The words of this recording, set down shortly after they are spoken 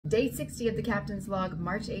Day 60 of the Captain's Log,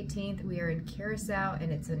 March 18th. We are in Curacao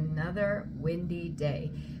and it's another windy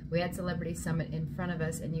day. We had Celebrity Summit in front of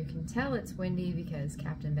us and you can tell it's windy because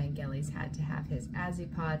Captain Vangelis had to have his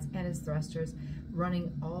Azipods and his thrusters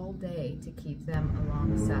running all day to keep them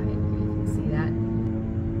alongside. You can see that.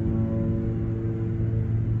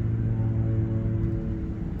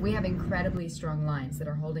 We have incredibly strong lines that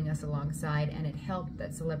are holding us alongside, and it helped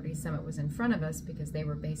that Celebrity Summit was in front of us because they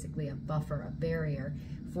were basically a buffer, a barrier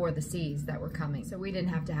for the seas that were coming. So we didn't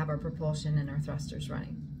have to have our propulsion and our thrusters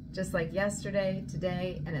running. Just like yesterday,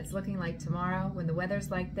 today, and it's looking like tomorrow, when the weather's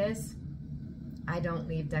like this, I don't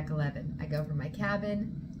leave deck 11. I go from my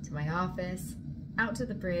cabin to my office, out to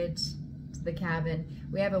the bridge, to the cabin.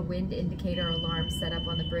 We have a wind indicator alarm set up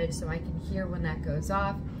on the bridge so I can hear when that goes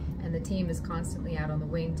off. And the team is constantly out on the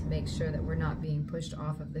wing to make sure that we're not being pushed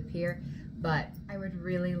off of the pier. But I would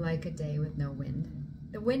really like a day with no wind.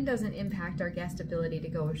 The wind doesn't impact our guest ability to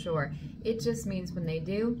go ashore. It just means when they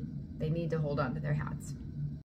do, they need to hold on to their hats.